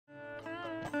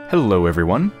Hello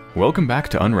everyone, welcome back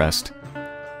to Unrest.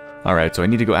 Alright, so I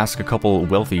need to go ask a couple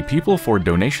wealthy people for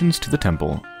donations to the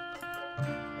temple.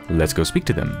 Let's go speak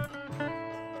to them.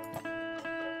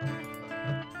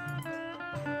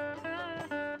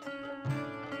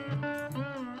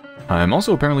 I'm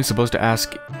also apparently supposed to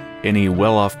ask any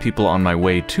well-off people on my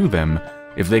way to them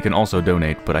if they can also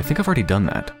donate, but I think I've already done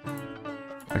that.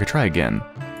 I could try again.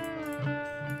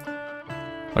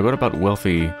 Like, what about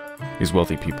these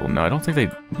wealthy people? No, I don't think they...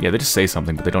 Yeah, they just say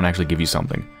something, but they don't actually give you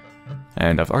something.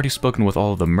 And I've already spoken with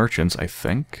all of the merchants, I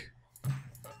think.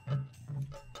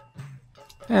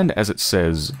 And as it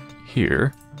says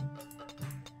here...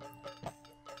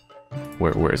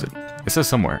 Where is it? It says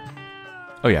somewhere.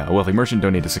 Oh yeah, a wealthy merchant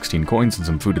donated 16 coins and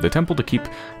some food to the temple to keep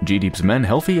G-Deep's men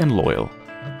healthy and loyal.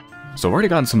 So I've already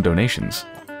gotten some donations.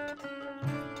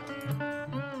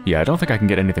 Yeah, I don't think I can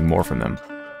get anything more from them.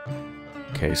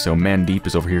 Okay, so Mandeep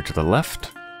is over here to the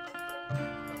left.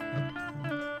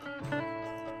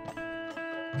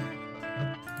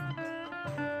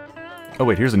 Oh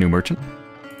wait, here's a new merchant.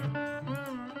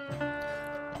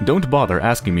 Don't bother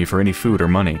asking me for any food or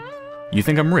money. You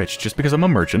think I'm rich just because I'm a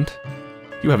merchant?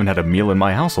 You haven't had a meal in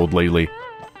my household lately.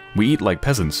 We eat like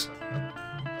peasants.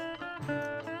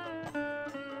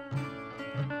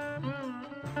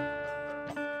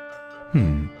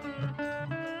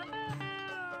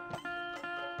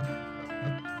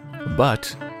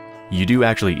 But you do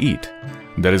actually eat.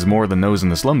 That is more than those in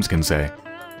the slums can say.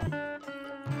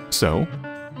 So,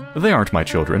 they aren't my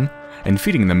children, and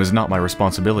feeding them is not my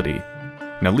responsibility.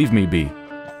 Now leave me be.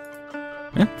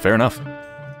 Fair enough.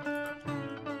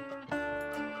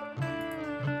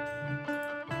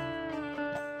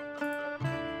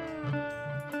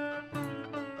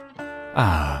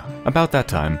 Ah, about that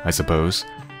time, I suppose.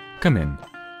 Come in.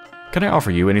 Can I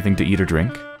offer you anything to eat or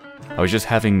drink? I was just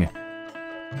having...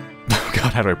 Oh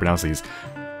god, how do I pronounce these?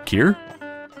 Kheer?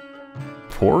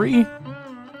 Pori?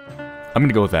 I'm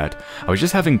gonna go with that. I was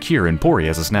just having kheer and pori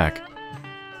as a snack.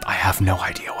 I have no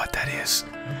idea what that is.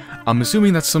 I'm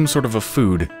assuming that's some sort of a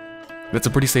food. That's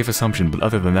a pretty safe assumption, but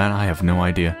other than that, I have no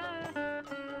idea.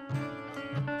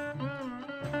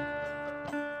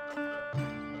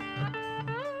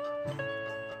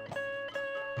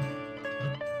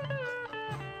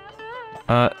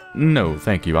 No,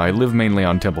 thank you. I live mainly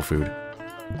on temple food.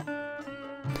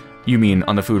 You mean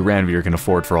on the food Ranveer can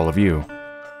afford for all of you.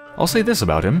 I'll say this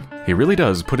about him. He really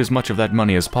does put as much of that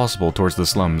money as possible towards the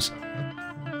slums.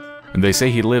 And they say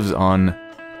he lives on...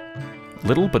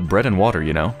 little but bread and water,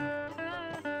 you know?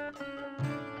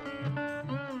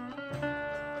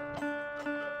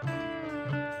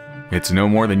 It's no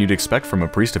more than you'd expect from a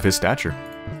priest of his stature.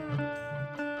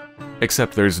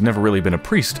 Except there's never really been a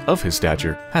priest of his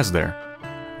stature, has there?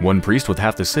 One priest with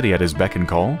half the city at his beck and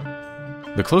call?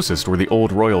 The closest were the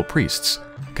old royal priests,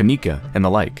 Kanika and the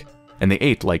like, and they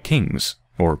ate like kings,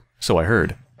 or so I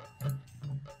heard.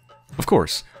 Of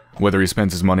course, whether he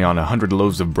spends his money on 100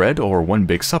 loaves of bread or one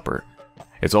big supper,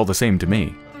 it's all the same to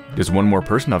me. There's one more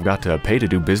person I've got to pay to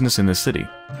do business in this city.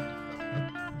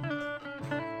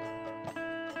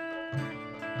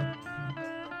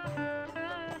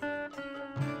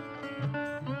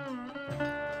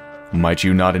 Might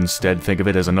you not instead think of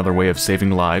it as another way of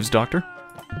saving lives, Doctor?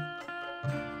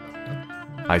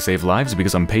 I save lives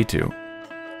because I'm paid to.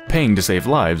 Paying to save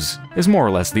lives is more or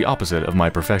less the opposite of my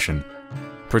profession,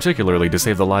 particularly to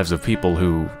save the lives of people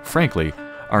who, frankly,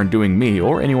 aren't doing me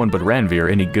or anyone but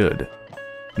Ranveer any good.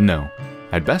 No.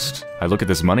 At best, I look at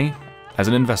this money as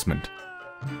an investment.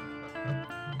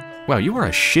 Wow, you are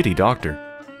a shitty doctor.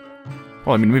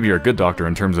 Well, I mean, maybe you're a good doctor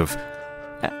in terms of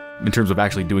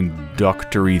actually doing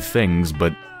doctory things,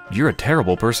 but you're a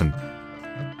terrible person.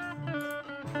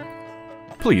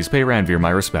 Please pay Ranveer my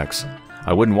respects.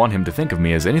 I wouldn't want him to think of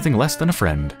me as anything less than a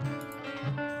friend.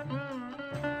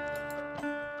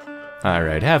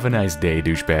 Alright, have a nice day,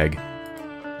 douchebag.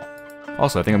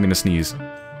 Also, I think I'm gonna sneeze.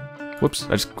 Whoops,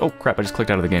 oh crap, I just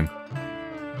clicked out of the game.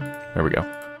 There we go.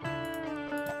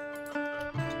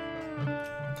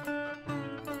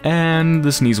 And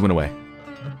the sneeze went away.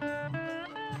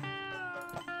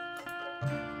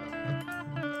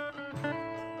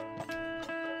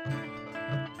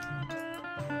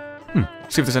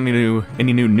 See if there's any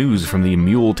new news from the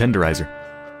mule tenderizer.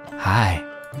 Hi.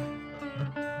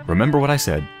 Remember what I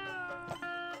said?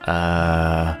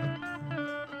 I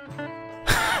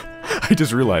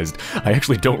just realized I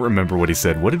actually don't remember what he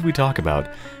said. What did we talk about?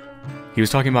 He was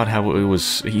talking about how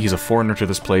he's a foreigner to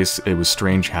this place. It was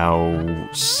strange how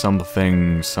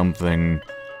something.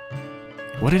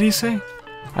 What did he say?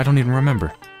 I don't even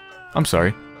remember. I'm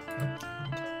sorry.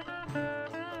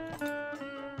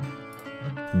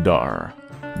 Dar.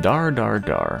 Dar, Dar,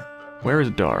 Dar. Where is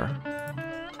Dar?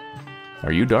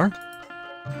 Are you Dar?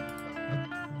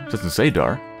 Doesn't say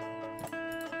Dar.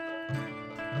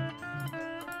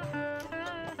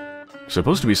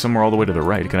 Supposed to be somewhere all the way to the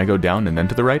right. Can I go down and then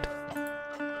to the right?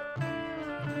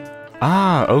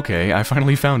 Ah, okay, I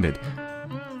finally found it.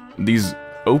 These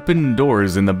open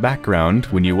doors in the background,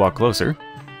 when you walk closer,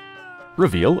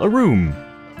 reveal a room.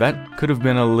 That could have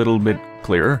been a little bit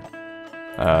clearer.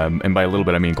 And by a little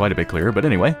bit, I mean quite a bit clearer, but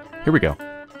anyway, here we go.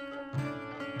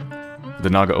 The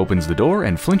Naga opens the door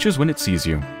and flinches when it sees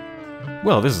you.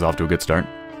 Well, this is off to a good start.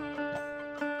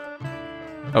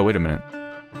 Oh, wait a minute.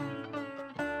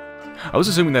 I was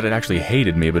assuming that it actually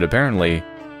hated me, but apparently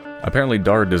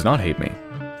Dar does not hate me.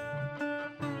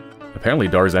 Apparently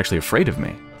Dar is actually afraid of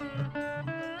me.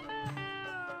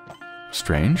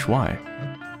 Strange, why?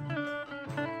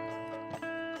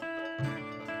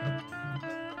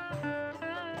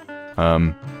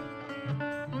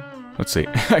 Let's see.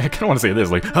 I kinda wanna say this,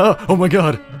 like, oh my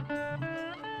god!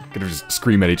 Gonna just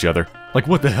scream at each other. Like,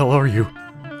 what the hell are you?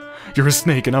 You're a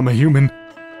snake and I'm a human.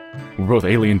 We're both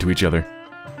alien to each other.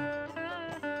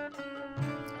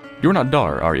 You're not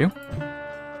Dar, are you?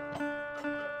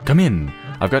 Come in.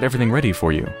 I've got everything ready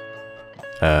for you.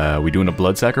 We doing a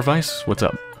blood sacrifice? What's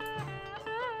up?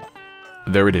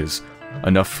 There it is.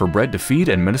 Enough for bread to feed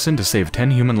and medicine to save 10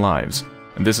 human lives.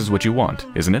 And this is what you want,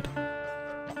 isn't it?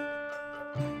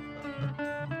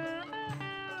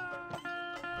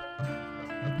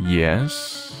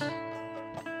 Yes?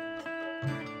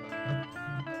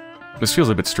 This feels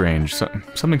a bit strange.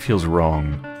 Something feels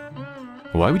wrong.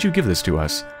 Why would you give this to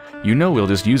us? You know we'll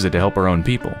just use it to help our own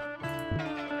people.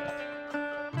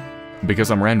 Because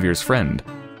I'm Ranvir's friend.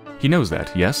 He knows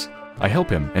that, yes? I help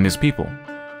him and his people.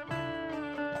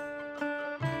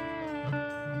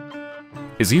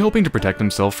 Is he hoping to protect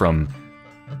himself from...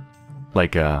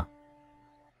 like,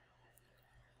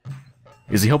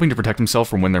 Is he hoping to protect himself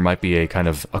from when there might be a kind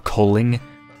of a culling?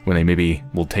 When they maybe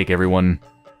will take everyone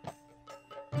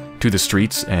to the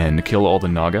streets and kill all the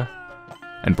Naga?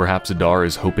 And perhaps Dar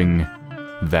is hoping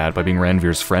that by being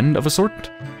Ranvir's friend of a sort,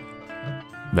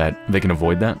 that they can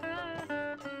avoid that?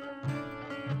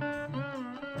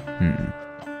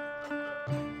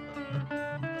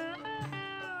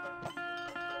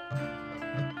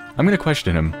 I'm gonna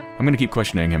question him. I'm gonna keep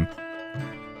questioning him.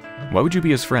 Why would you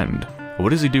be his friend? What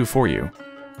does he do for you?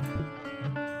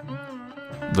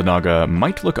 The Naga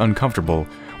might look uncomfortable,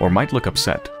 or might look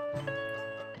upset.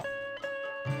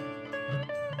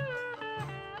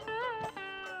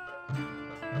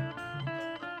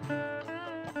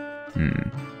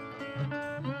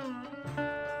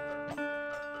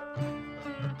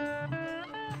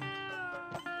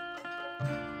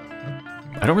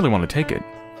 I don't really want to take it.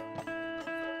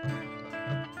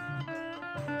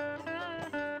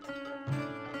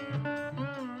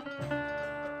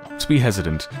 Let's be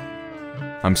hesitant.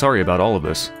 I'm sorry about all of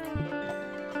this.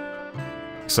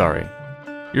 Sorry.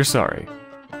 You're sorry.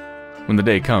 When the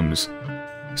day comes,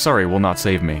 sorry will not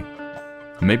save me.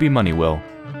 Maybe money will.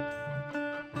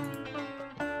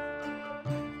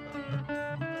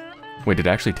 Wait, did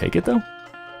I actually take it, though?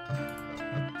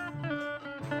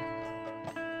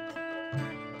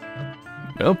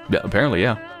 Oh, yeah, apparently,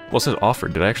 yeah. Well, it says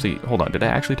offered. Did I actually... Hold on, did I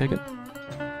actually take it?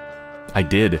 I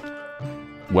did.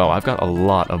 Wow, I've got a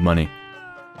lot of money.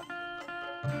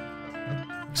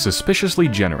 Suspiciously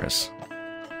generous.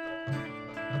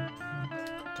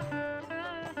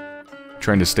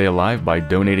 Trying to stay alive by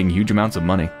donating huge amounts of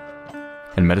money.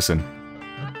 And medicine.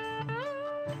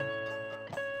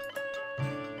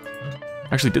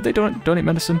 Actually, did they donate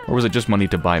medicine? Or was it just money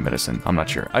to buy medicine? I'm not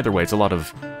sure. Either way, it's a lot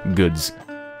of goods.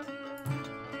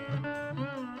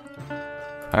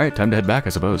 Alright, time to head back, I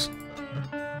suppose.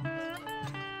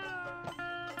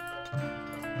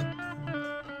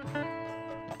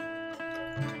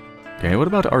 Okay, what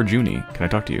about Arjuni? Can I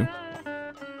talk to you?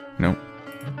 No.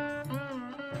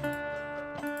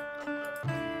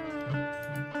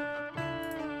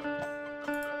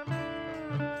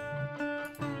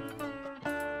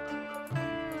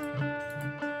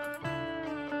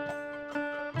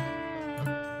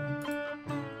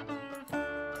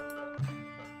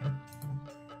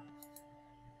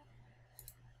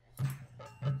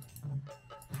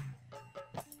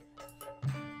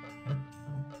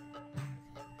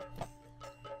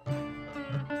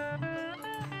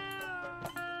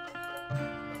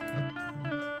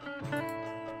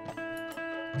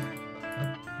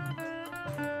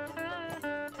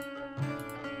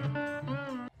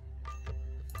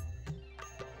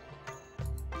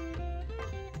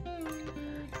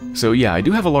 So yeah, I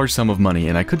do have a large sum of money,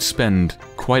 and I could spend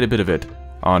quite a bit of it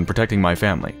on protecting my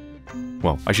family.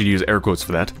 well, I should use air quotes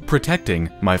for that, protecting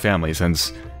my family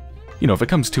since, you know, if it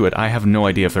comes to it, I have no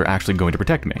idea if they're actually going to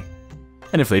protect me.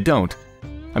 And if they don't,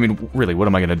 I mean, really, what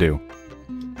am I gonna do?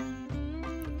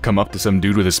 Come up to some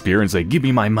dude with a spear and say, "Give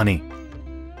me my money.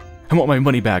 I want my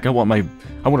money back. I want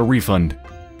a refund.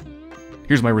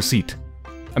 Here's my receipt."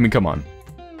 I mean, come on.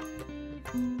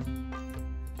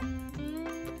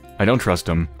 I don't trust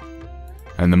him.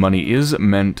 And the money is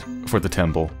meant for the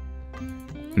temple.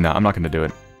 No, I'm not gonna do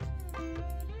it.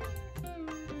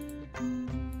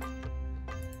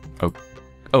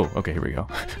 Oh, okay, here we go.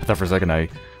 I thought for a second I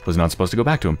was not supposed to go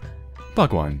back to him.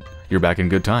 Bhagwan, you're back in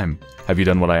good time. Have you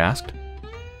done what I asked?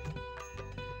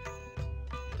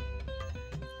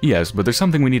 Yes, but there's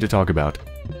something we need to talk about.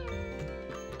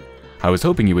 I was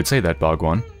hoping you would say that,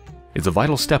 Bhagwan. It's a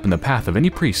vital step in the path of any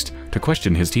priest to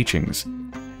question his teachings.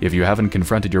 If you haven't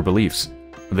confronted your beliefs,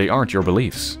 they aren't your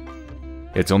beliefs.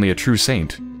 It's only a true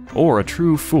saint, or a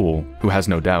true fool, who has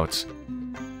no doubts.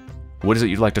 What is it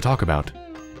you'd like to talk about?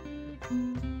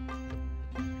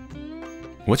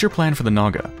 What's your plan for the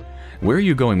Naga? Where are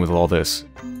you going with all this?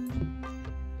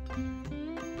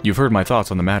 You've heard my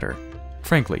thoughts on the matter.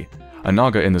 Frankly, a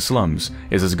Naga in the slums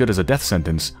is as good as a death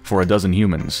sentence for a dozen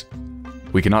humans.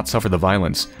 We cannot suffer the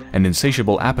violence and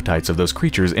insatiable appetites of those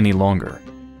creatures any longer.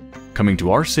 Coming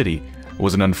to our city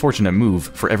was an unfortunate move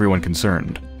for everyone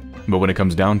concerned, but when it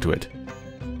comes down to it,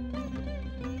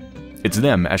 it's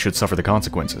them as should suffer the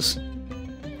consequences.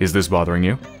 Is this bothering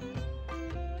you?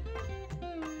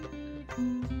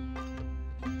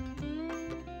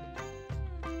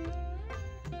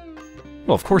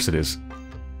 Well, of course it is.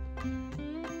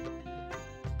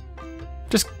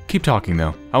 Just keep talking,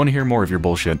 though. I want to hear more of your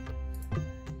bullshit.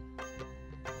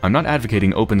 I'm not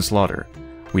advocating open slaughter.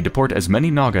 We deport as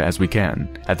many Naga as we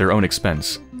can, at their own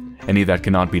expense. Any that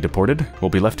cannot be deported will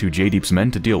be left to J-Deep's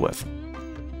men to deal with.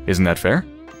 Isn't that fair?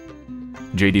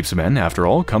 J-Deep's men, after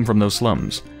all, come from those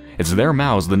slums. It's their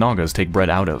mouths the Nagas take bread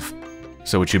out of.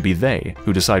 So it should be they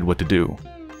who decide what to do.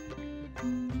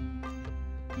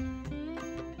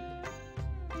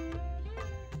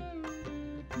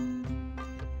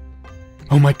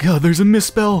 Oh my god, there's a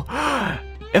misspell!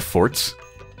 F-forts?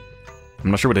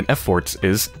 I'm not sure what an F-forts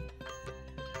is.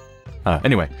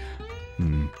 Anyway.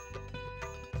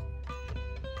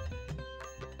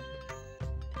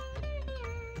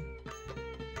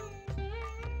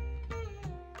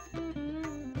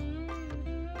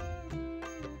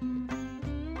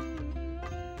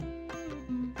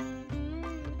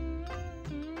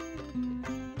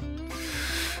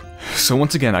 So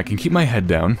once again, I can keep my head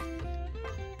down.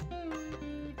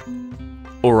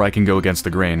 Or I can go against the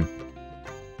grain.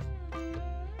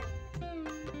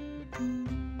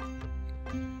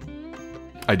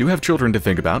 I do have children to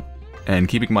think about, and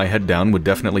keeping my head down would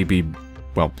definitely be,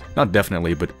 well, not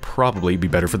definitely, but probably be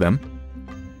better for them.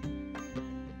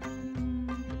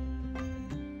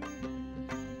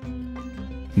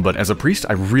 But as a priest,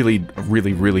 I really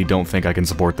don't think I can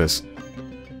support this.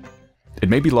 It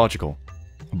may be logical,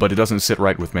 but it doesn't sit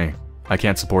right with me. I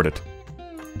can't support it.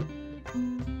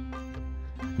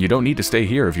 You don't need to stay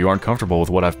here if you aren't comfortable with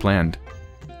what I've planned.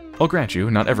 I'll grant you,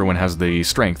 not everyone has the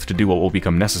strength to do what will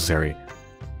become necessary.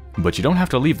 But you don't have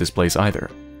to leave this place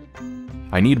either.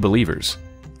 I need believers,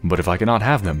 but if I cannot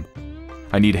have them,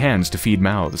 I need hands to feed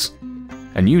mouths,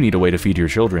 and you need a way to feed your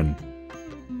children.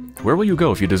 Where will you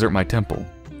go if you desert my temple?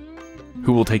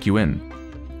 Who will take you in?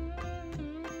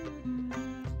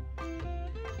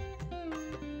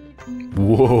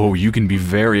 Whoa, you can be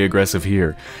very aggressive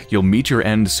here. You'll meet your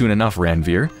end soon enough,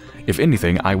 Ranveer. If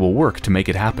anything, I will work to make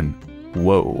it happen.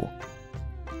 Whoa.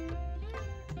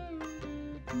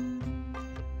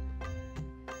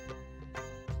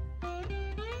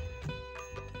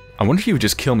 I wonder if he would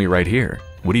just kill me right here.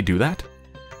 Would he do that?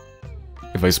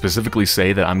 If I specifically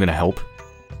say that I'm gonna help,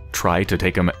 try to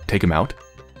take him out?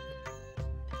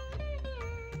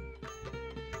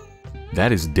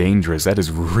 That is dangerous. That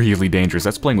is really dangerous.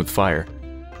 That's playing with fire.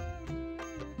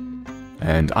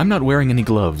 And I'm not wearing any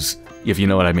gloves, if you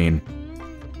know what I mean.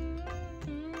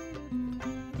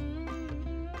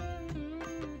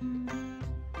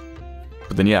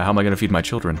 But then yeah, how am I gonna feed my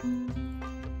children?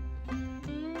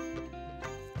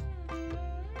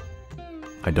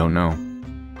 I don't know.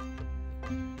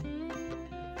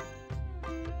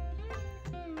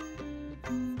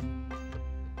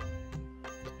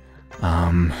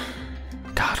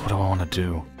 God, what do I want to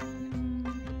do?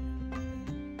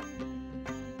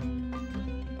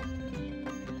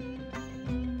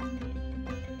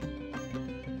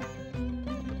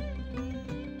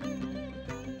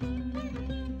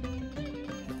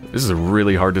 This is a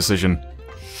really hard decision.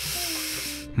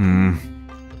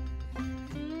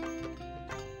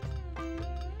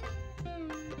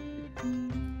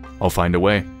 I'll find a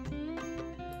way.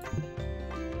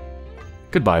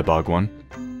 Goodbye, Bhagwan.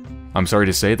 I'm sorry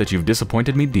to say that you've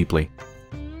disappointed me deeply.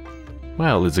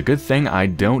 Well, it's a good thing I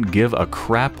don't give a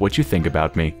crap what you think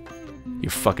about me. You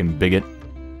fucking bigot.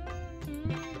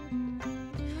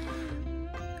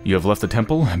 You have left the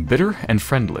temple bitter and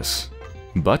friendless,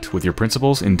 but with your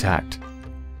principles intact.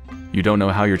 You don't know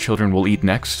how your children will eat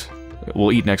next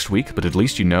week, but at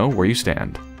least you know where you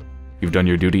stand. You've done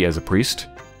your duty as a priest.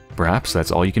 Perhaps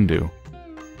that's all you can do.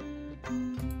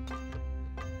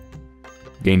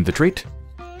 Gained the trait,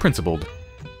 Principled.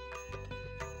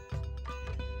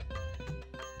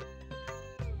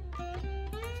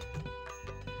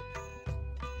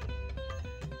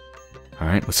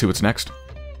 Alright, let's see what's next.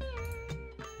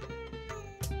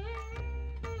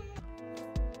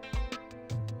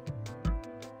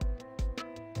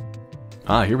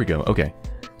 Ah, here we go. Okay.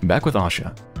 Back with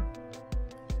Asha.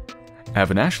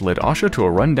 Avinash led Asha to a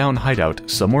rundown hideout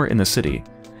somewhere in the city.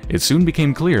 It soon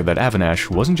became clear that Avinash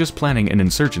wasn't just planning an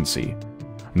insurgency.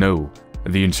 No,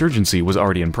 the insurgency was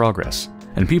already in progress,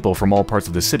 and people from all parts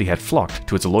of the city had flocked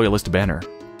to its loyalist banner.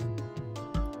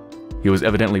 He was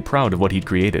evidently proud of what he'd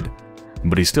created,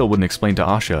 but he still wouldn't explain to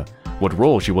Asha what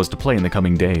role she was to play in the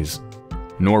coming days,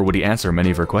 nor would he answer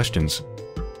many of her questions.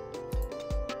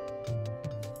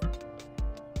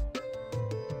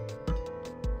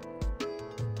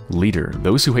 Leader,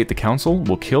 those who hate the council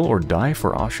will kill or die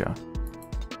for Asha.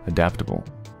 Adaptable.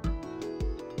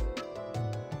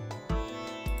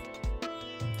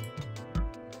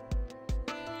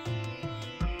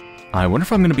 I wonder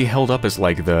if I'm going to be held up as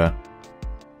like the...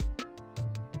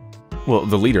 Well,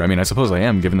 the leader. I mean, I suppose I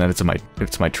am, given that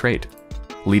it's my trait.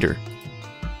 Leader.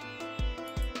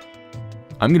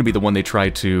 I'm going to be the one they try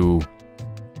to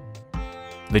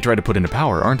put into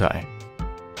power, aren't I?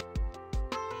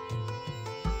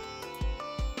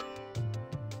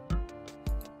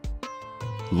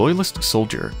 Loyalist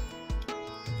soldier.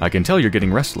 I can tell you're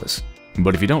getting restless,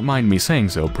 but if you don't mind me saying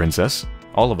so, Princess,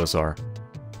 all of us are.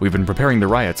 We've been preparing the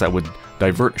riots that would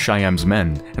divert Shyam's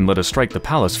men and let us strike the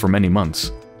palace for many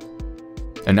months.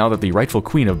 And now that the rightful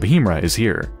queen of Bhimra is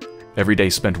here, every day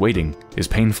spent waiting is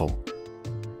painful.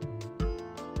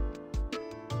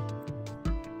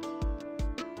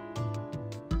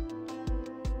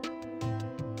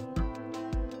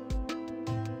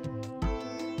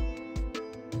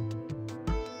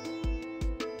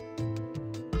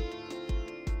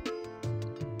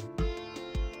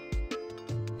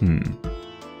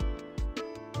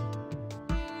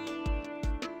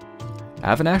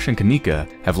 Avinash and Kanika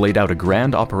have laid out a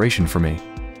grand operation for me.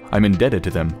 I'm indebted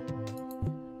to them.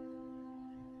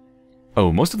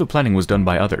 Oh, most of the planning was done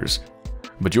by others,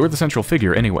 but you're the central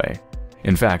figure anyway.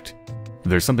 In fact,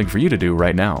 there's something for you to do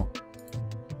right now.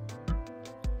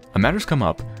 A matter's come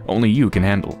up only you can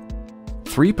handle.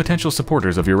 3 potential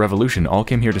supporters of your revolution all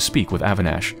came here to speak with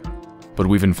Avinash, but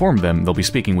we've informed them they'll be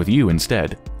speaking with you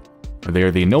instead. They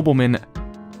are the nobleman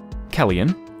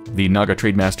Kallian, the Naga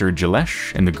trademaster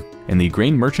Jalesh, and the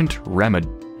grain merchant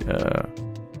Ramanjit?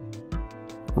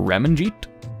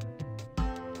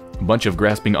 A bunch of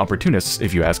grasping opportunists,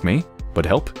 if you ask me, but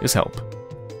help is help.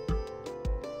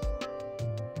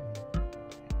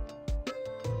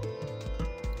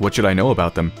 What should I know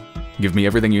about them? Give me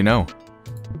everything you know.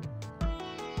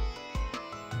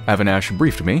 Avinash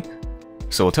briefed me,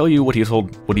 so I'll tell you what he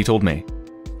told me.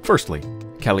 Firstly,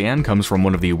 Kallian comes from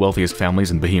one of the wealthiest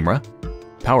families in Bhimra.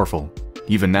 Powerful,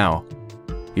 even now.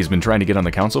 He's been trying to get on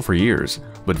the council for years,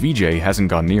 but Vijay hasn't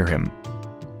gone near him.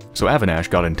 So Avinash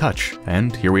got in touch,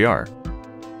 and here we are.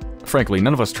 Frankly,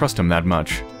 none of us trust him that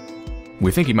much.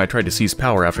 We think he might try to seize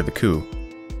power after the coup.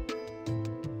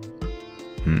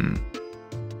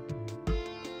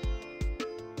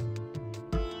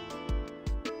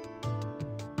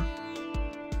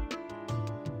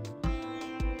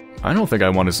 I don't think I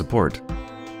want his support.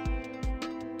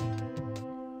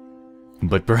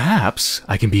 But perhaps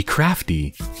I can be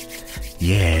crafty.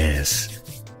 Yes.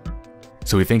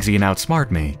 So he thinks he can outsmart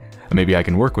me, and maybe I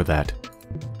can work with that.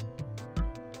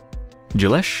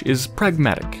 Jalesh is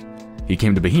pragmatic. He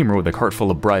came to Bhimra with a cart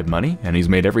full of bribe money, and he's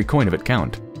made every coin of it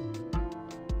count.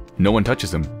 No one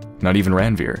touches him, not even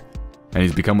Ranveer, and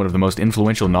he's become one of the most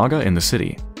influential Naga in the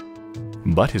city.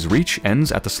 But his reach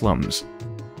ends at the slums.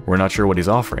 We're not sure what he's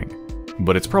offering,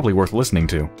 but it's probably worth listening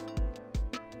to.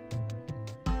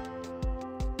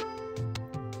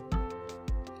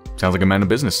 Sounds like a man of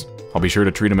business. I'll be sure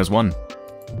to treat him as one.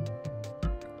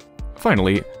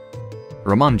 Finally,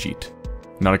 Ramanjit.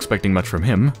 Not expecting much from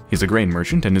him, he's a grain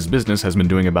merchant and his business has been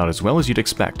doing about as well as you'd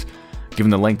expect,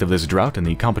 given the length of this drought and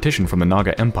the competition from the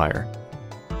Naga Empire.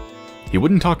 He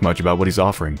wouldn't talk much about what he's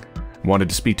offering, wanted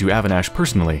to speak to Avinash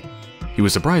personally. He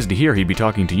was surprised to hear he'd be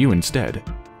talking to you instead.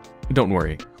 Don't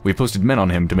worry, we've posted men on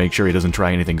him to make sure he doesn't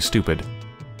try anything stupid.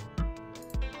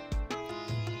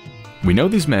 We know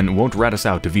these men won't rat us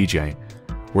out to VJ.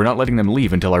 We're not letting them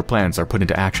leave until our plans are put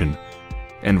into action.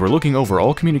 And we're looking over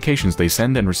all communications they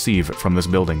send and receive from this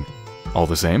building. All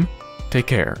the same, take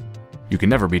care. You can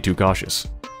never be too cautious.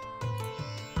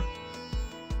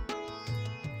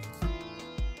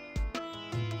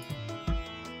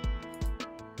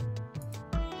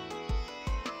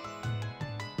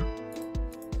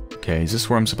 Okay, is this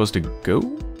where I'm supposed to go?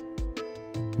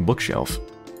 Bookshelf.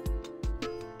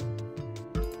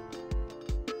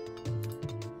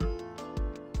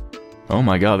 Oh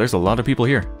my god, there's a lot of people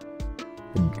here.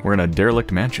 We're in a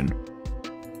derelict mansion.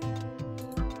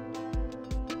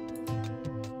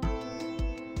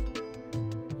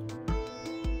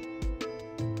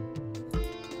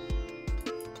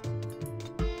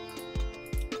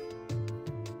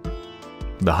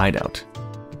 The hideout.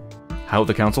 How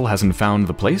the council hasn't found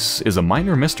the place is a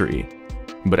minor mystery,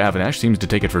 but Avinash seems to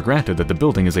take it for granted that the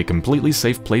building is a completely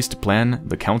safe place to plan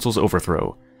the council's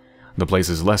overthrow. The place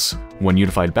is less one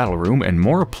unified battle room and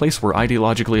more a place where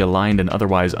ideologically aligned and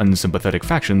otherwise unsympathetic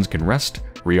factions can rest,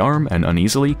 rearm, and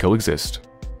uneasily coexist.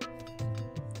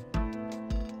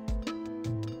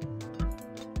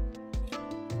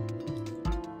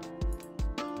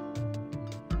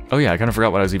 Oh yeah, I kind of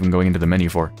forgot what I was even going into the menu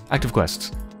for. Active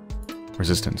quests.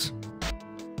 Resistance.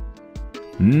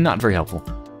 Not very helpful.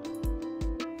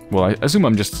 Well, I assume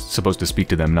I'm just supposed to speak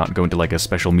to them, not go into like a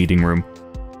special meeting room.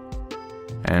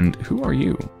 And who are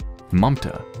you?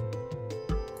 Mamta.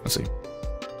 Let's see.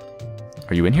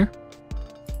 Are you in here?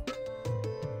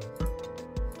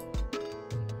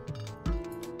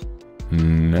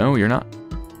 No, you're not.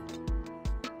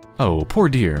 Oh, poor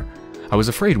dear. I was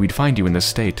afraid we'd find you in this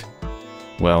state.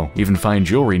 Well, even fine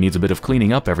jewelry needs a bit of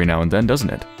cleaning up every now and then, doesn't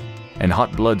it? And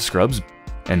hot blood scrubs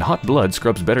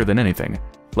better than anything.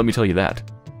 Let me tell you that.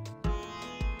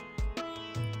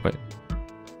 What?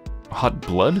 Hot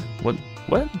blood? What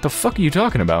the fuck are you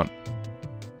talking about?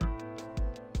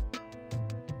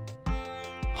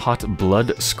 Hot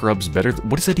blood scrubs better?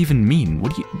 What does that even mean?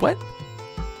 What?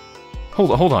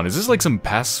 Hold on, is this like some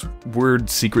password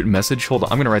secret message? Hold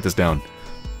on, I'm gonna write this down.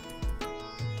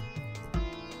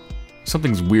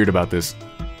 Something's weird about this.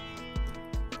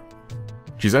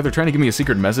 She's either trying to give me a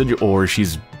secret message or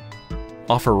she's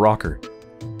off her rocker.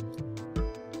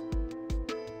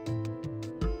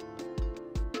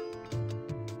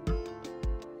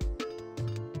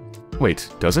 Wait,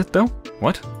 does it though?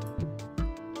 What?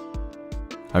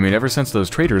 I mean, ever since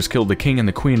those traitors killed the king and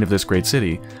the queen of this great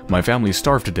city, my family's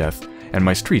starved to death, and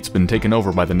my street's been taken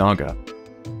over by the Naga.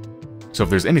 So if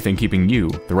there's anything keeping you,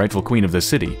 the rightful queen of this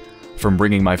city, from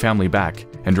bringing my family back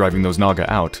and driving those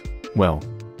Naga out, well,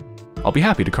 I'll be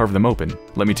happy to carve them open,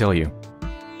 let me tell you.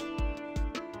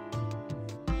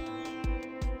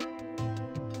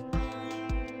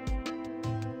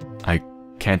 I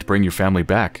can't bring your family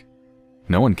back.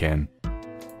 No one can.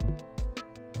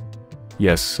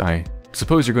 Yes, I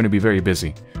suppose you're going to be very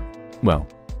busy. Well,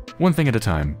 one thing at a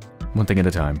time. One thing at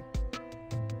a time.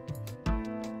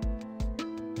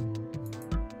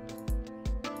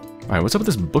 Alright, what's up with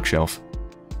this bookshelf?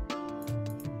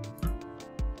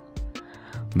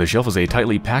 The shelf is a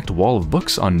tightly packed wall of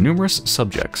books on numerous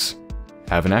subjects.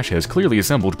 Avinash has clearly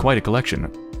assembled quite a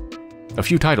collection. A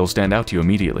few titles stand out to you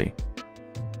immediately.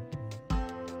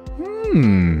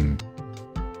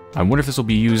 I wonder if this will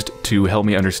be used to help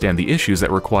me understand the issues that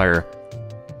require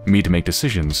me to make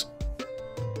decisions.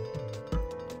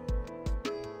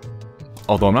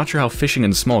 Although I'm not sure how fishing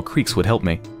in small creeks would help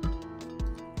me.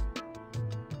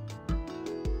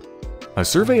 A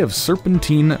survey of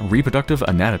serpentine reproductive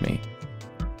anatomy.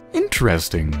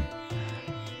 Interesting.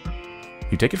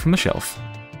 You take it from the shelf.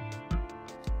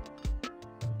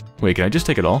 Wait, can I just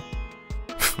take it all?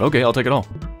 Okay, I'll take it all.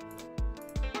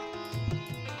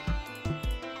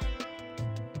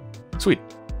 Sweet.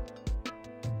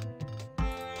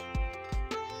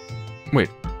 Wait,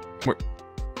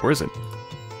 where is it?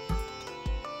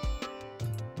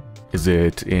 Is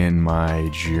it in my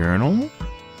journal?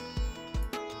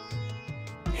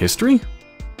 History?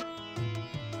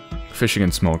 Fishing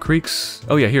in small creeks.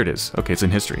 Oh yeah, here it is. Okay, it's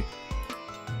in history.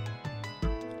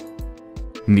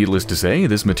 Needless to say,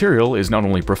 this material is not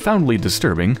only profoundly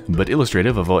disturbing, but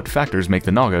illustrative of what factors make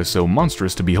the Naga so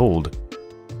monstrous to behold.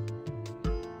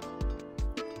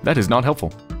 That is not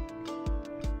helpful.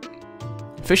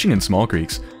 Fishing in small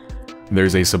creeks.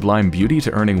 There's a sublime beauty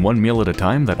to earning one meal at a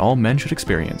time that all men should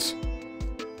experience.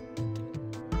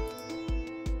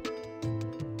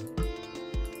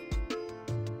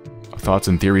 thoughts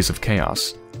and theories of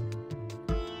chaos.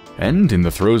 And in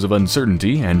the throes of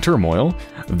uncertainty and turmoil,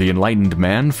 the enlightened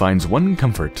man finds one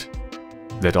comfort: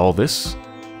 that all this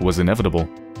was inevitable.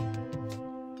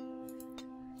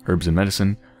 Herbs and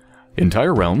medicine.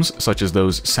 Entire realms, such as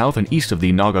those south and east of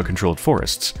the Naga-controlled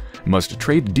forests, must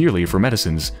trade dearly for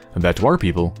medicines that to our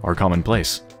people are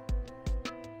commonplace.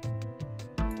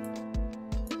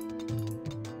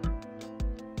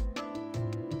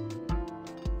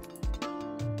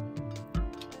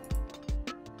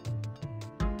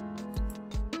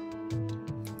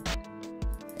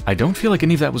 I don't feel like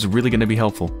any of that was really going to be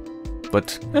helpful,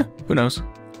 but who knows?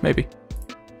 Maybe.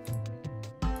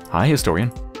 Hi,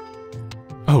 historian.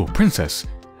 Oh, princess.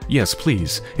 Yes,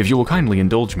 please, if you will kindly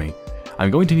indulge me.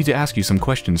 I'm going to need to ask you some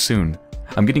questions soon.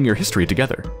 I'm getting your history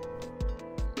together.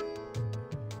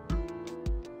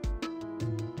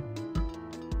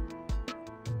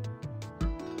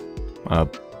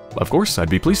 Of course, I'd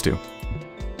be pleased to.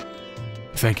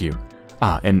 Thank you.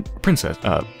 Ah, and princess,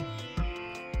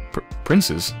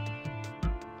 princes?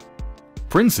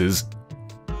 Princes?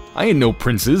 I ain't no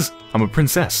princes, I'm a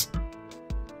princess.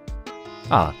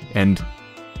 Ah, and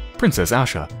Princess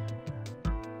Asha.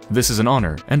 This is an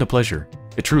honor and a pleasure.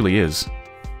 It truly is.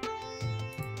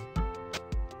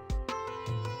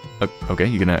 Okay,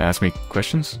 you gonna ask me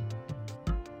questions?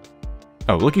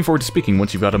 Oh, looking forward to speaking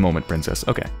once you've got a moment, princess.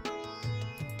 Okay.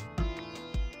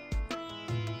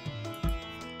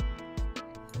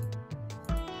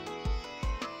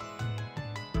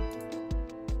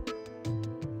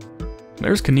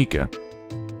 There's Kanika.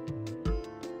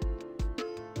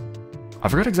 I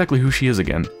forgot exactly who she is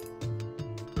again.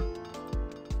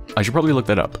 I should probably look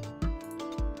that up.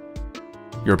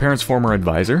 Your parents' former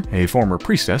advisor, a former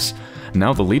priestess,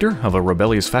 now the leader of a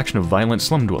rebellious faction of violent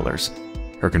slum dwellers.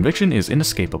 Her conviction is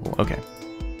inescapable. Okay.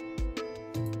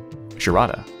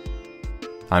 Sharada.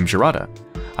 I'm Sharada.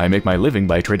 I make my living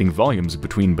by trading volumes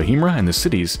between Bahimra and the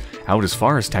cities out as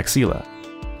far as Taxila.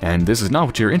 And this is not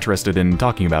what you're interested in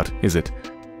talking about, is it?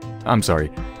 I'm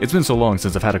sorry, it's been so long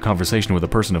since I've had a conversation with a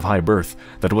person of high birth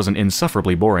that wasn't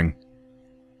insufferably boring.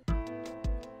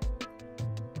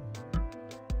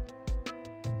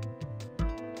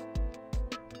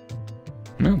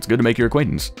 Well, it's good to make your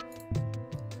acquaintance.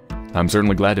 I'm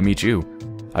certainly glad to meet you.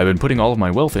 I've been putting all of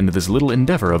my wealth into this little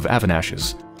endeavor of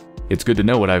Avanash's. It's good to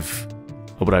know what I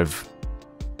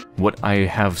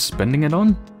have spending it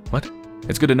on? What?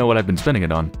 It's good to know what I've been spending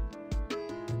it on.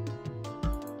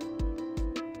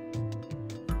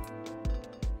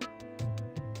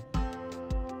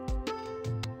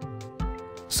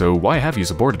 So why have you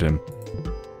supported him?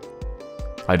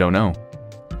 I don't know.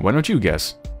 Why don't you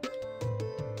guess?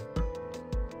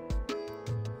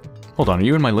 Hold on, are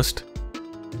you in my list?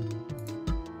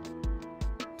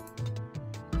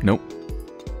 Nope.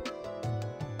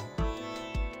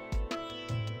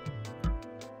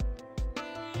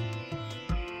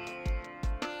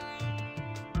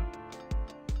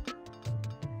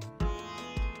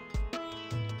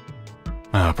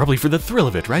 Probably for the thrill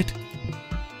of it, right?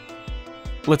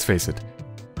 Let's face it,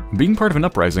 being part of an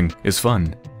uprising is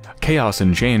fun. Chaos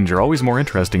and change are always more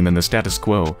interesting than the status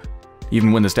quo,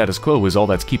 even when the status quo is all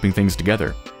that's keeping things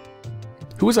together.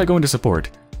 Who was I going to support?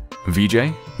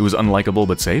 VJ, who was unlikable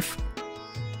but safe?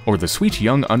 Or the sweet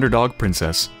young underdog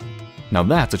princess? Now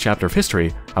that's a chapter of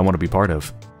history I want to be part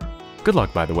of. Good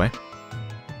luck, by the way.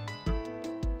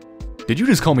 Did you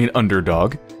just call me an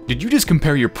underdog? Did you just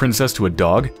compare your princess to a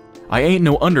dog? I ain't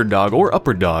no underdog or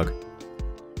upper dog.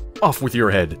 Off with your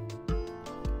head.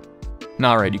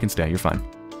 Nah, alright, you can stay, you're fine.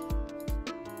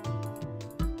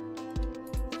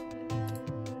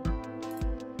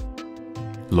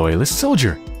 Loyalist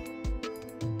soldier.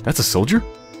 That's a soldier?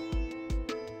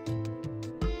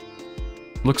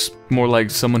 Looks more like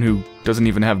someone who doesn't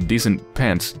even have decent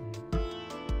pants.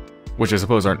 Which I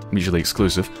suppose aren't mutually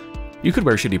exclusive. You could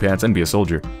wear shitty pants and be a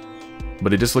soldier.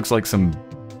 But it just looks like some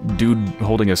dude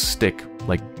holding a stick.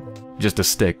 Like, just a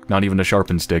stick. Not even a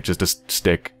sharpened stick, just a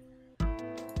stick.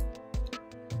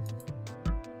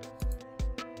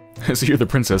 So you're the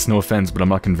princess, no offense, but I'm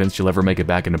not convinced you'll ever make it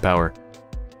back into power.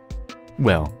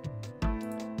 Well,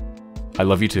 I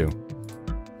love you too.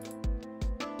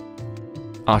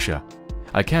 Asha,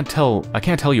 I can't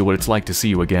tell you what it's like to see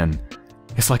you again.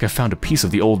 It's like I found a piece of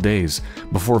the old days,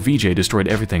 before VJ destroyed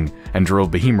everything and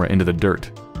drove Bahimra into the dirt.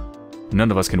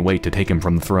 None of us can wait to take him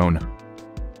from the throne.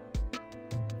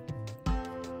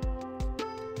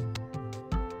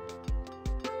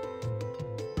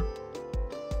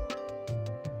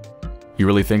 You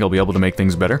really think I'll be able to make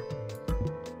things better?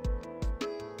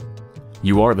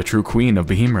 You are the true queen of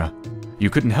Bahimra. You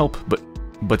couldn't help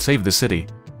but save the city.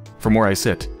 From where I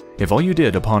sit, If all you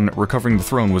did upon recovering the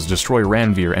throne was destroy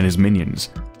Ranveer and his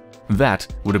minions, that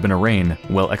would have been a reign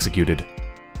well executed.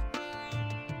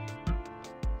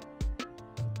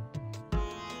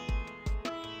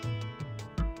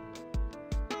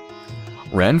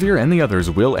 Ranveer and the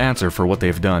others will answer for what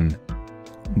they've done,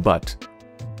 but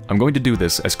I'm going to do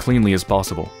this as cleanly as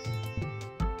possible.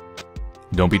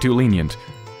 Don't be too lenient.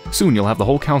 Soon you'll have the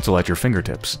whole council at your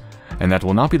fingertips, and that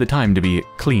will not be the time to be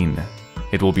clean.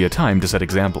 It will be a time to set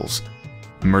examples.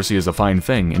 Mercy is a fine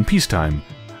thing in peacetime,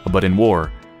 but in war,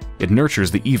 it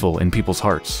nurtures the evil in people's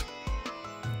hearts.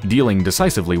 Dealing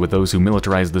decisively with those who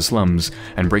militarize the slums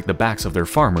and break the backs of their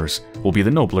farmers will be the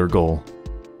nobler goal.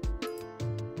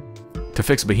 To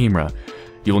fix Bohemia,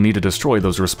 you will need to destroy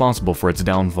those responsible for its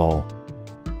downfall.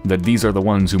 That these are the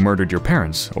ones who murdered your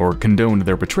parents or condoned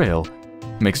their betrayal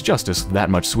makes justice that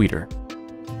much sweeter.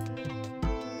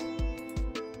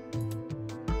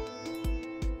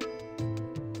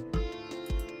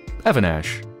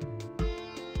 Evanash.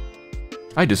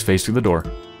 I just phased through the door.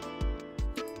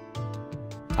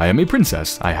 I am a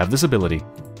princess. I have this ability.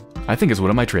 I think it's one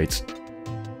of my traits.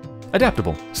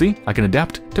 Adaptable. See? I can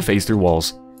adapt to phase through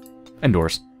walls. And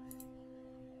doors.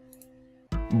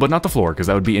 But not the floor, because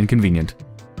that would be inconvenient.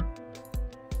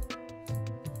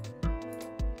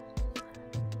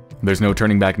 There's no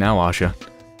turning back now, Asha.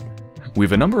 We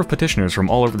have a number of petitioners from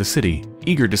all over the city,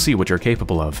 eager to see what you're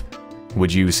capable of.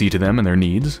 Would you see to them and their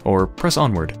needs, or press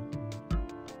onward?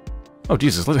 Oh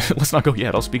Jesus, let's not go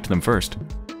yet, I'll speak to them first.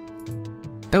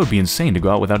 That would be insane to go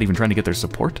out without even trying to get their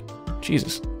support.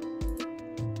 Jesus.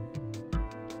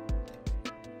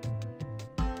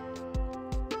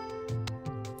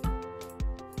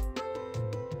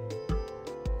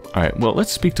 Alright, well,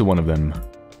 let's speak to one of them.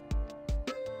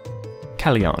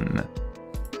 Kalyan.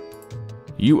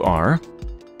 You are...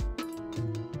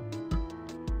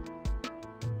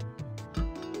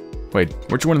 Wait,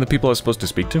 weren't you one of the people I was supposed to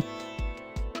speak to?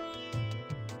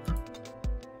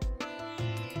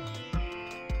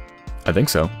 I think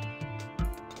so.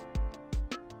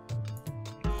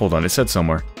 Hold on, it said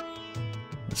somewhere.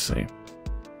 Let's see.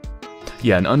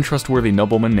 Yeah, an untrustworthy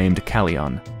nobleman named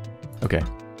Kalyan. Okay.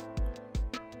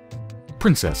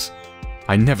 Princess,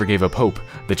 I never gave up hope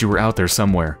that you were out there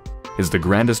somewhere. It is the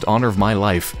grandest honor of my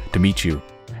life to meet you,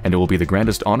 and it will be the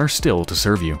grandest honor still to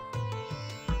serve you.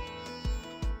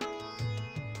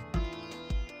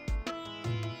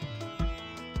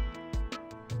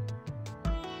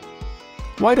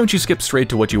 Why don't you skip straight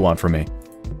to what you want from me?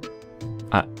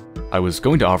 I was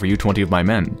going to offer you 20 of my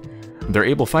men. They're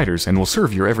able fighters and will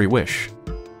serve your every wish.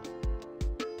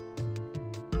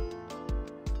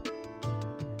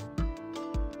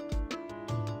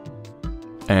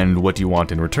 And what do you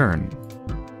want in return?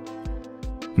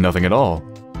 Nothing at all.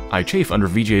 I chafe under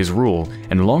Vijay's rule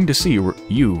and long to see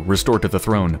you restored to the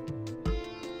throne.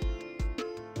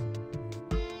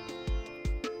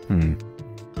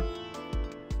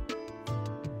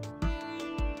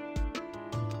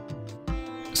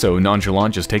 So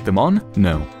nonchalant just take them on?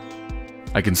 No.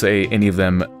 I can say any of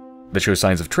them that show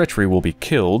signs of treachery will be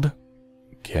killed.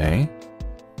 Okay.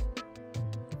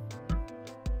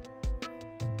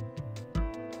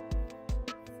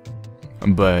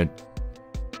 But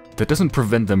that doesn't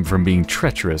prevent them from being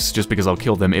treacherous just because I'll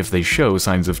kill them if they show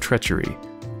signs of treachery.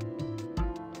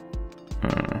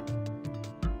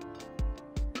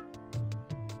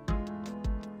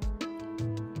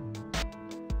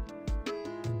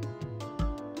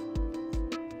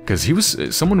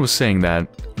 Because someone was saying that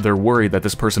they're worried that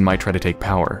this person might try to take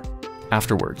power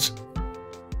afterwards.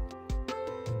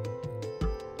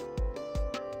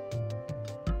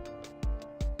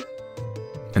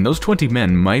 And those 20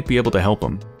 men might be able to help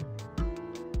him.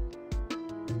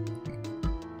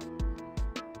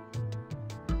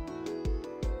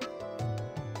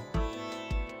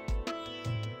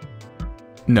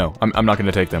 No, I'm not going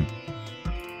to take them.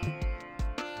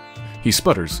 He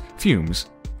sputters, fumes.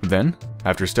 Then,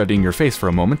 after studying your face for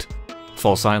a moment,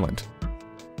 falls silent.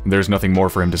 There's nothing more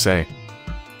for him to say.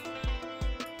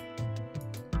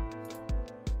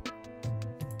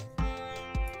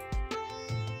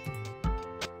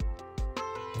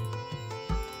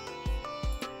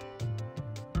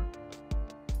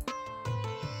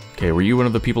 Okay, were you one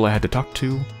of the people I had to talk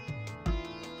to?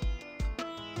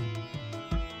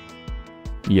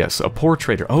 Yes, a poor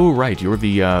trader. Oh, right, you're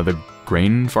the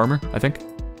grain farmer, I think?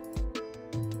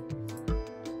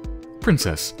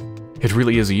 Princess, it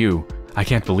really is you. I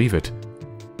can't believe it.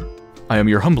 I am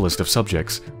your humblest of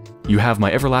subjects. You have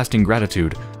my everlasting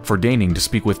gratitude for deigning to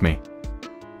speak with me.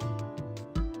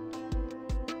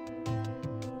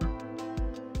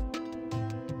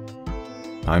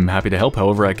 I'm happy to help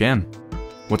however I can.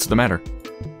 What's the matter?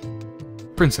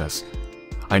 Princess,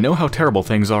 I know how terrible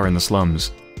things are in the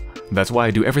slums. That's why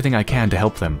I do everything I can to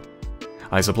help them.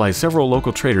 I supply several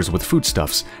local traders with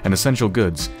foodstuffs and essential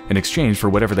goods in exchange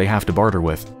for whatever they have to barter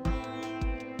with.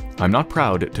 I'm not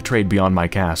proud to trade beyond my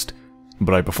caste,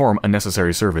 but I perform a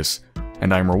necessary service,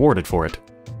 and I am rewarded for it.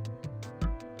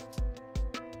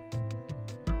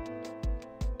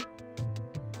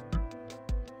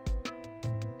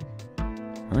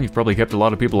 Well, you've probably kept a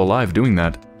lot of people alive doing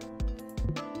that.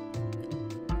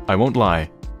 I won't lie.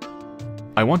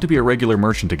 I want to be a regular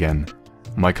merchant again.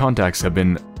 My contacts have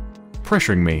been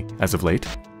pressuring me as of late,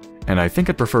 and I think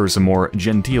I'd prefer some more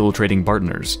genteel trading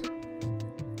partners.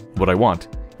 What I want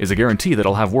is a guarantee that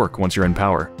I'll have work once you're in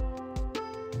power.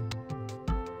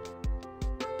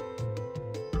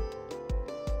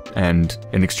 And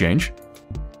in exchange?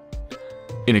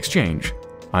 In exchange,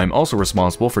 I'm also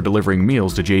responsible for delivering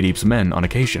meals to Jaydeep's men on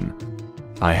occasion.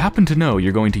 I happen to know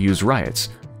you're going to use riots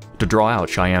to draw out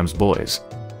Shyam's boys.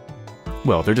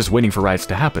 Well, they're just waiting for riots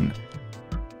to happen,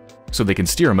 so they can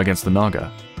steer him against the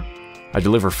Naga. I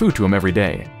deliver food to him every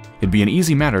day. It'd be an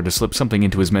easy matter to slip something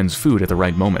into his men's food at the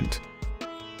right moment.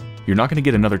 You're not going to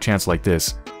get another chance like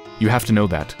this. You have to know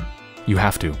that. You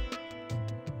have to.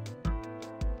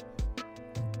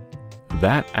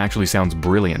 That actually sounds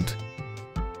brilliant.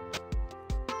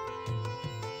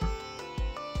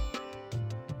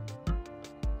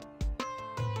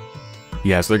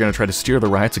 Yeah, so they're going to try to steer the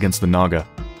riots against the Naga.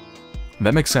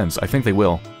 That makes sense. I think they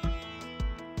will.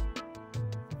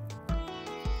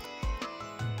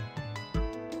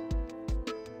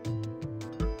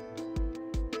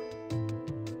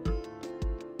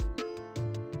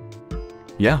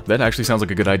 Yeah, that actually sounds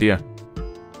like a good idea.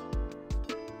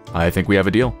 I think we have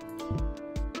a deal.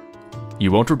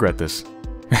 You won't regret this.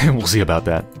 We'll see about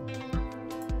that.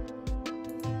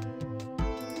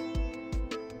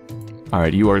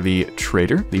 Alright, you are the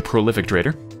trader, the prolific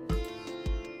trader.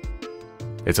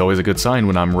 It's always a good sign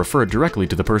when I'm referred directly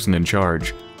to the person in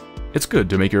charge. It's good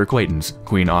to make your acquaintance,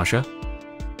 Queen Asha.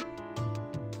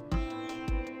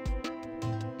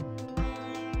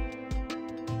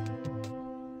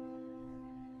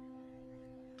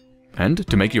 And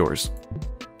to make yours.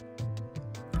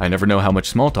 I never know how much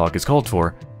small talk is called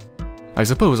for. I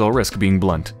suppose I'll risk being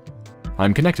blunt.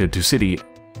 I'm connected to City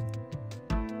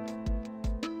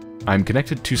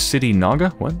Naga?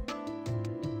 What?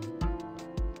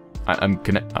 I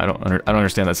don't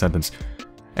understand that sentence.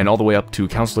 And all the way up to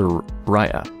Councillor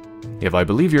Raya. If I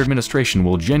believe your administration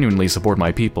will genuinely support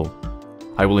my people,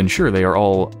 I will ensure they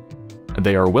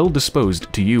are well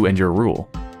disposed to you and your rule.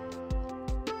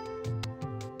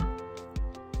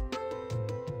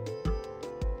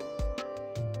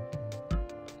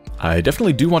 I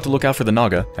definitely do want to look out for the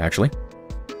Naga, actually.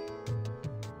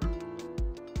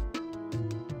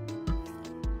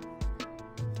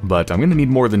 But I'm gonna need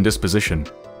more than disposition.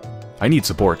 I need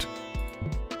support.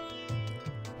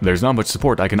 There's not much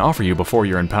support I can offer you before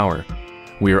you're in power.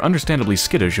 We are understandably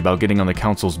skittish about getting on the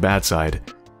Council's bad side,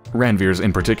 Ranveer's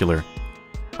in particular.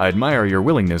 I admire your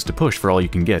willingness to push for all you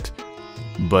can get,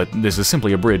 but this is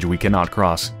simply a bridge we cannot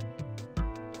cross.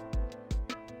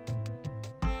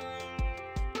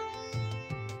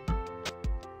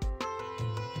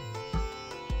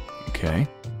 Okay.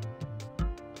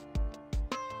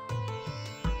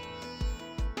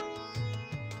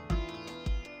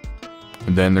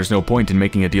 Then there's no point in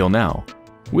making a deal now.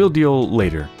 We'll deal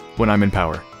later, when I'm in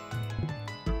power.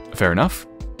 Fair enough.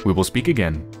 We will speak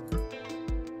again.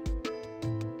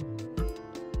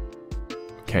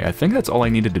 Okay, I think that's all I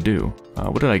needed to do.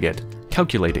 What did I get?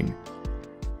 Calculating.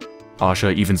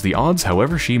 Asha evens the odds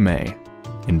however she may.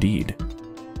 Indeed.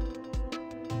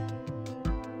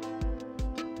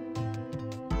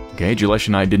 Okay, Jilesh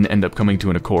and I didn't end up coming to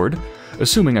an accord.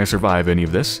 Assuming I survive any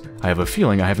of this, I have a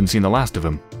feeling I haven't seen the last of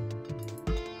him.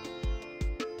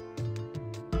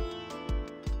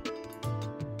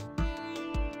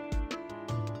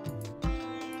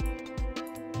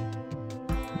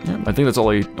 Yeah, I think that's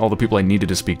all the people I needed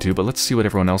to speak to, but let's see what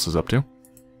everyone else is up to.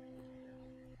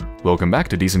 Welcome back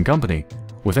to decent company.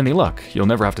 With any luck, you'll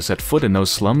never have to set foot in those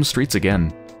slum streets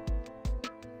again.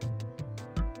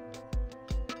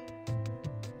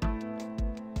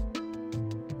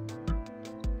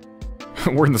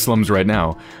 We're in the slums right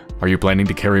now. Are you planning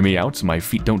to carry me out so my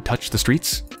feet don't touch the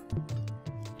streets?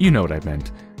 You know what I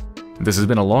meant. This has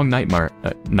been a long nightmare.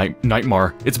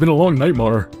 Nightmare. It's been a long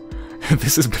nightmare.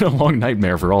 This has been a long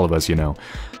nightmare for all of us, you know.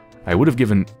 I would have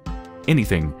given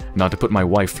anything not to put my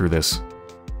wife through this.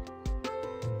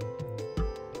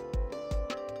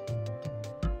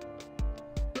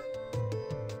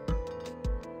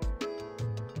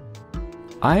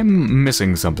 I'm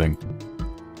missing something.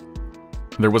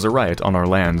 There was a riot on our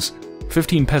lands.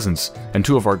 15 peasants and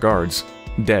 2 of our guards,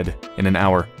 dead in an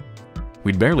hour.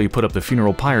 We'd barely put up the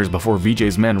funeral pyres before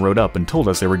VJ's men rode up and told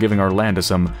us they were giving our land to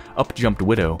some up-jumped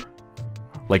widow.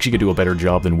 Like she could do a better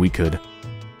job than we could.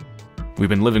 We've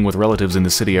been living with relatives in the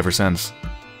city ever since.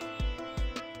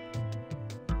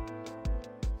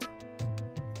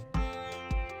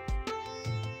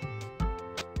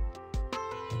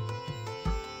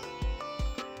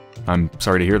 I'm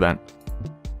sorry to hear that.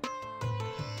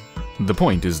 The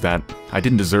point is that I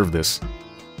didn't deserve this.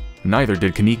 Neither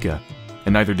did Kanika,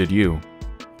 and neither did you.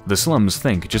 The slums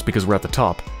think just because we're at the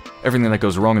top, everything that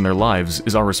goes wrong in their lives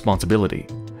is our responsibility,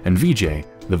 and VJ,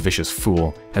 the vicious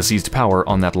fool, has seized power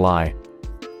on that lie.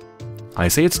 I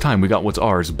say it's time we got what's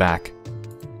ours back.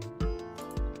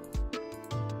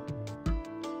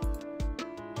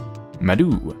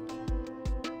 Madhu.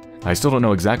 I still don't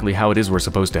know exactly how it is we're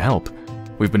supposed to help.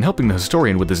 We've been helping the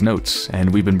historian with his notes,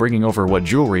 and we've been bringing over what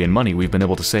jewelry and money we've been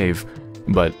able to save.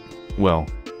 But, well,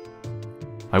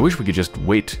 I wish we could just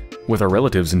wait with our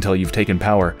relatives until you've taken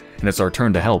power and it's our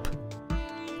turn to help.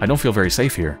 I don't feel very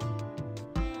safe here.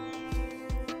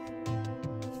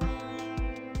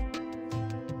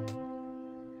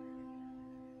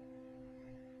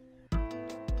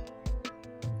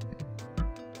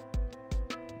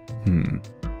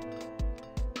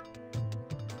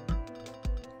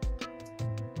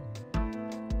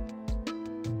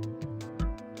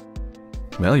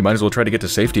 Well, you might as well try to get to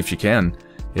safety if you can.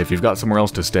 If you've got somewhere else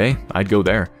to stay, I'd go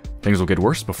there. Things will get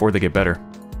worse before they get better.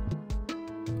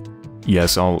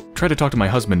 Yes, I'll try to talk to my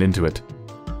husband into it.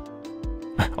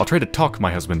 I'll try to talk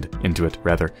my husband into it,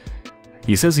 rather.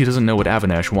 He says he doesn't know what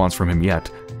Avinash wants from him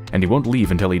yet, and he won't leave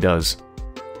until he does.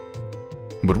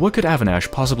 But what could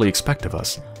Avinash possibly expect of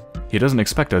us? He doesn't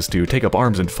expect us to take up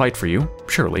arms and fight for you,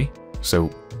 surely. So,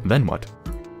 then what?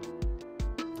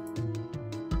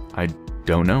 I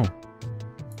don't know.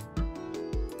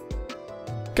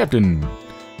 Captain,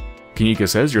 Kanika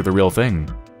says you're the real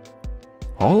thing.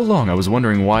 All along I was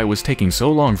wondering why it was taking so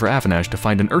long for Avinash to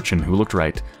find an urchin who looked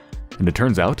right, and it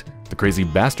turns out the crazy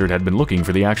bastard had been looking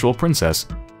for the actual princess.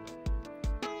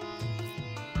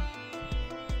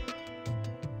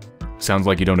 Sounds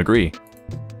like you don't agree.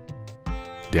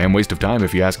 Damn waste of time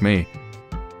if you ask me.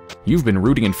 You've been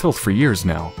rooting in filth for years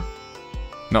now.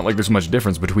 Not like there's much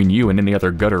difference between you and any other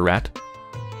gutter rat.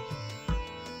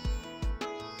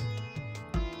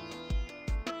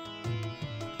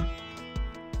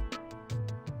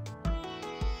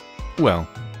 Well,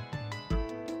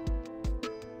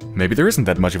 maybe there isn't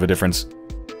that much of a difference.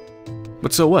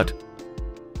 But so what?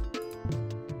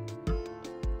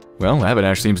 Well,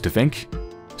 Avinash seems to think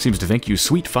you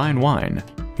sweet fine wine.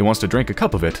 He wants to drink a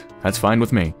cup of it. That's fine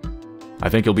with me. I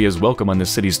think he'll be as welcome on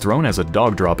this city's throne as a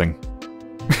dog dropping.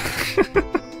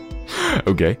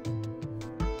 Okay.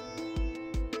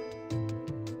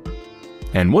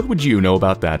 And what would you know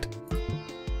about that?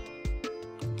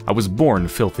 I was born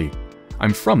filthy.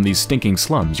 I'm from these stinking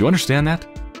slums, you understand that?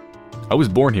 I was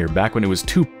born here back when it was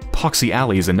 2 poxy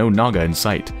alleys and no Naga in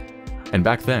sight. And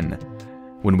back then,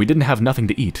 when we didn't have nothing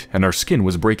to eat and our skin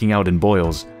was breaking out in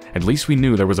boils, at least we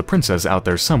knew there was a princess out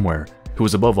there somewhere who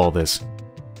was above all this.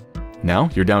 Now,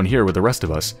 you're down here with the rest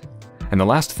of us, and the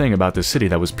last thing about this city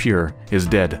that was pure is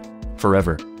dead,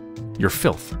 forever. You're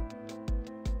filth.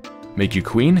 Make you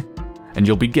queen, and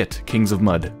you'll beget kings of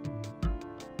mud.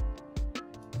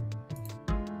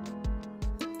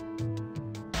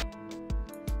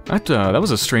 That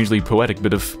was a strangely poetic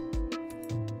bit of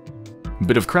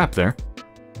crap there.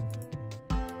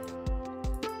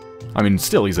 I mean,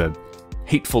 still, he's a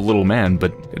hateful little man,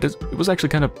 but it was actually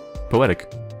kind of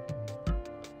poetic.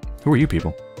 Who are you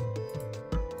people?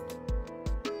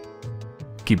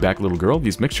 Keep back, little girl.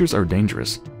 These mixtures are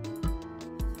dangerous.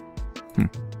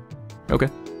 Okay.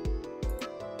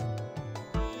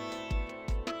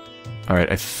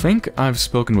 Alright, I think I've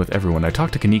spoken with everyone. I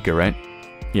talked to Kanika, right?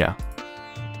 Yeah.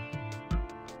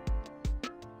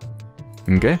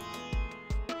 Okay.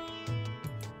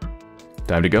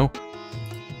 Time to go.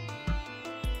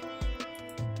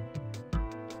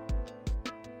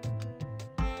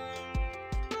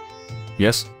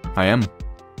 Yes, I am.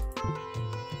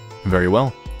 Very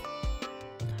well.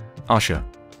 Asha,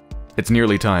 it's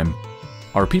nearly time.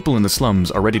 Our people in the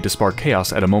slums are ready to spark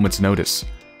chaos at a moment's notice.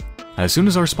 As soon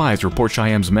as our spies report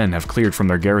Shyam's men have cleared from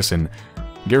their garrisons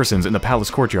in the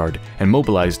palace courtyard and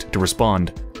mobilized to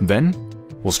respond, then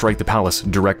we'll strike the palace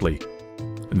directly.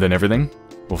 Then everything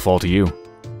will fall to you.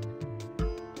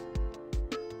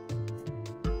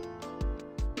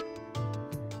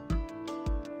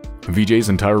 VJ's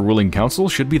entire ruling council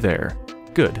should be there.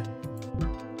 Good.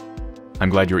 I'm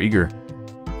glad you're eager.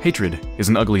 Hatred is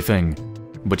an ugly thing.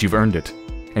 but you've earned it,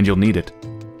 and you'll need it.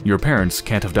 Your parents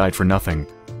can't have died for nothing,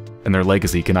 and their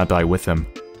legacy cannot die with them.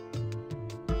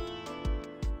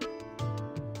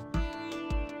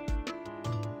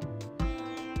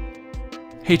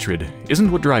 Hatred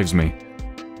isn't what drives me.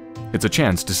 It's a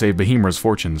chance to save Bahimra's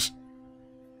fortunes.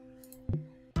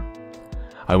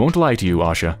 I won't lie to you,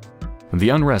 Asha. The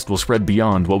unrest will spread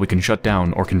beyond what we can shut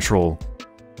down or control.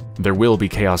 There will be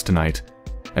chaos tonight,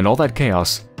 and all that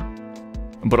chaos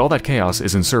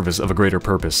is in service of a greater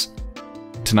purpose.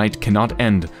 Tonight cannot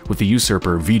end with the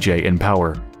usurper Vijay in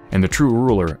power, and the true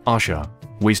ruler, Asha,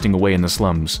 wasting away in the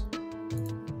slums.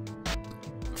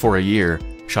 For a year,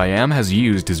 Shyam has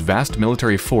used his vast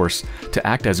military force to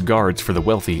act as guards for the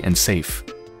wealthy and safe,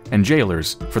 and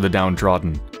jailers for the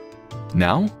downtrodden.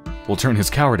 Now, we'll turn his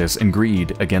cowardice and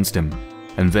greed against him,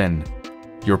 and then,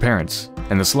 your parents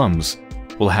and the slums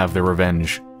will have their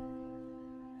revenge.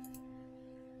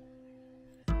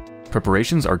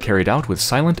 Preparations are carried out with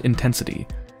silent intensity.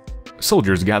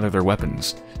 Soldiers gather their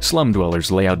weapons, slum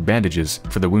dwellers lay out bandages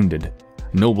for the wounded,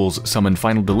 nobles summon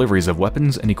final deliveries of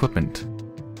weapons and equipment.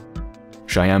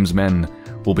 Shyam's men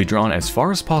will be drawn as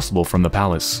far as possible from the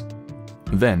palace.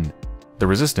 Then, the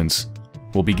resistance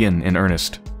will begin in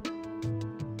earnest.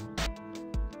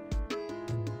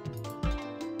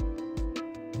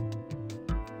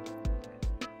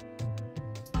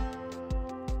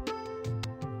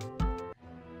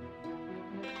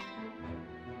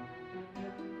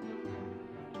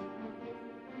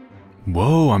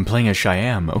 Whoa, I'm playing as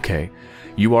Shyam. Okay.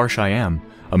 You are Shyam,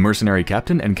 a mercenary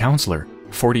captain and counselor,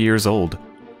 40 years old.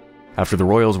 After the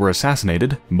royals were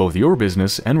assassinated, both your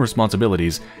business and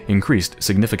responsibilities increased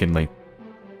significantly.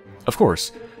 Of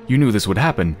course, you knew this would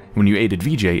happen when you aided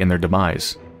Vijay in their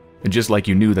demise, just like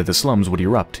you knew that the slums would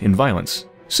erupt in violence,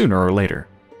 sooner or later.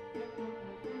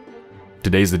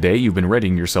 Today's the day you've been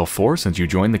readying yourself for since you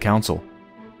joined the council.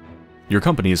 Your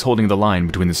company is holding the line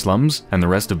between the slums and the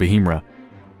rest of Bahimra.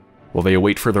 While they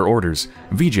await further orders,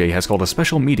 Vijay has called a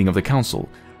special meeting of the council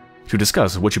to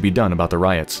discuss what should be done about the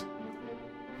riots,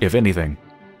 if anything.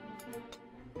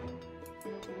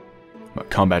 A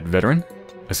combat veteran,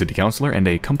 a city councilor, and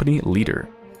a company leader.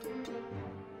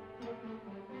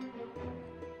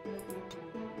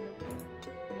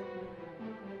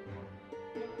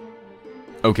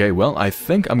 Okay, well, I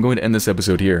think I'm going to end this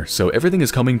episode here, so everything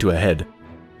is coming to a head.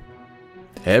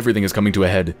 Everything is coming to a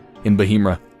head in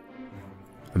Bahimra.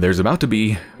 There's about to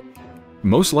be,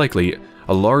 most likely,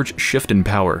 a large shift in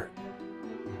power.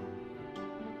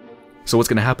 So what's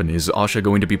going to happen? Is Asha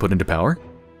going to be put into power?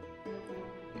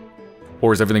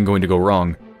 Or is everything going to go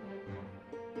wrong?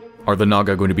 Are the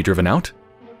Naga going to be driven out?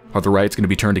 Are the riots going to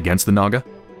be turned against the Naga?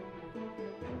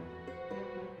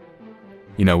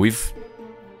 You know, this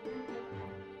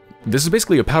is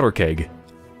basically a powder keg.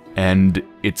 And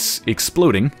it's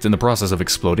exploding. It's in the process of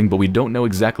exploding, but we don't know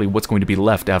exactly what's going to be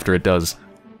left after it does.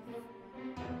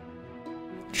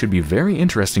 Should be very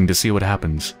interesting to see what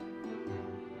happens.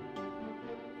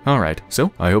 Alright,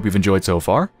 so I hope you've enjoyed so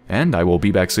far, and I will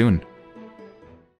be back soon.